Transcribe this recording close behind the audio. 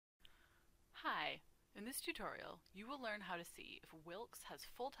Hi! In this tutorial, you will learn how to see if Wilkes has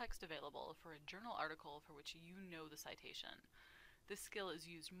full text available for a journal article for which you know the citation. This skill is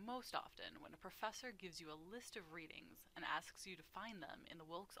used most often when a professor gives you a list of readings and asks you to find them in the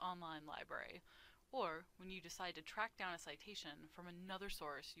Wilkes Online Library, or when you decide to track down a citation from another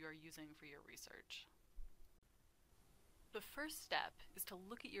source you are using for your research. The first step is to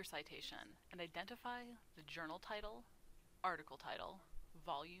look at your citation and identify the journal title, article title,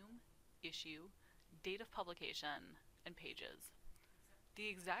 volume, issue, date of publication, and pages. The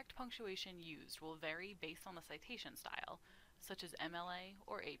exact punctuation used will vary based on the citation style, such as MLA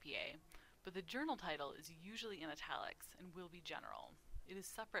or APA, but the journal title is usually in italics and will be general. It is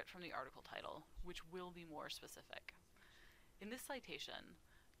separate from the article title, which will be more specific. In this citation,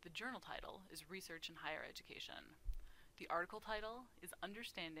 the journal title is Research in Higher Education. The article title is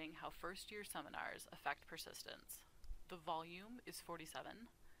Understanding How First-Year Seminars Affect Persistence. The volume is 47.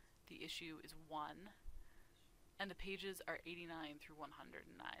 The issue is 1, and the pages are 89 through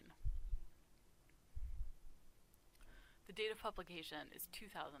 109. The date of publication is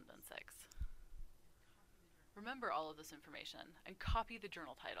 2006. Remember all of this information and copy the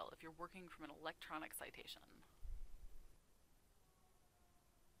journal title if you're working from an electronic citation.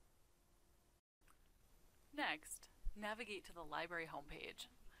 Next, navigate to the library homepage.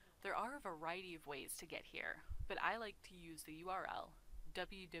 There are a variety of ways to get here, but I like to use the URL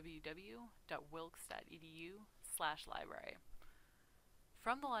www.wilkes.edu/library.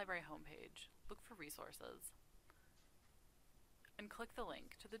 From the library homepage, look for resources and click the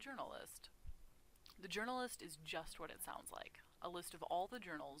link to the journal list. The journal list is just what it sounds like, a list of all the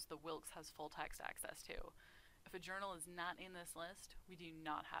journals that Wilkes has full text access to. If a journal is not in this list, we do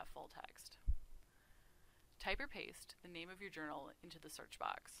not have full text. Type or paste the name of your journal into the search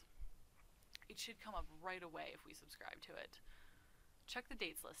box. It should come up right away if we subscribe to it. Check the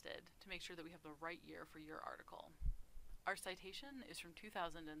dates listed to make sure that we have the right year for your article. Our citation is from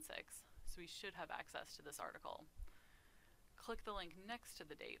 2006, so we should have access to this article. Click the link next to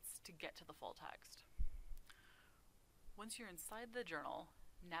the dates to get to the full text. Once you're inside the journal,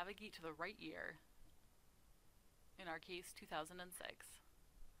 navigate to the right year, in our case 2006,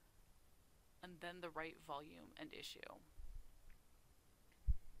 and then the right volume and issue.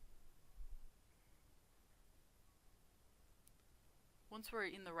 Once we're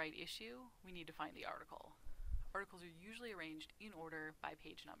in the right issue, we need to find the article. Articles are usually arranged in order by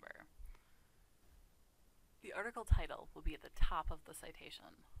page number. The article title will be at the top of the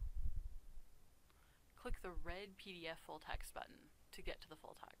citation. Click the red PDF full text button to get to the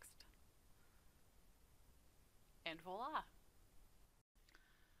full text. And voila!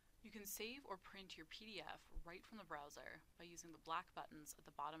 You can save or print your PDF right from the browser by using the black buttons at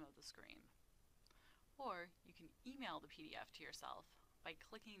the bottom of the screen. Or you can email the PDF to yourself by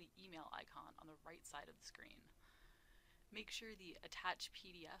clicking the email icon on the right side of the screen. Make sure the Attach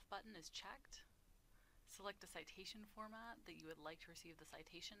PDF button is checked. Select a citation format that you would like to receive the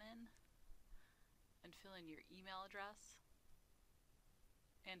citation in, and fill in your email address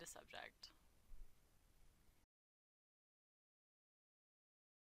and a subject.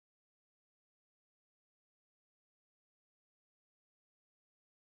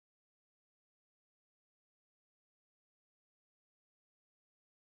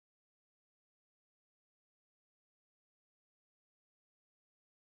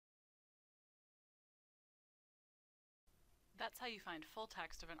 That's how you find full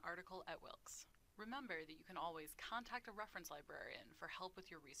text of an article at Wilkes. Remember that you can always contact a reference librarian for help with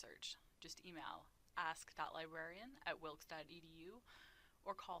your research. Just email ask.librarian@wilkes.edu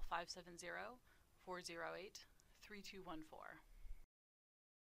or call 570-408-3214.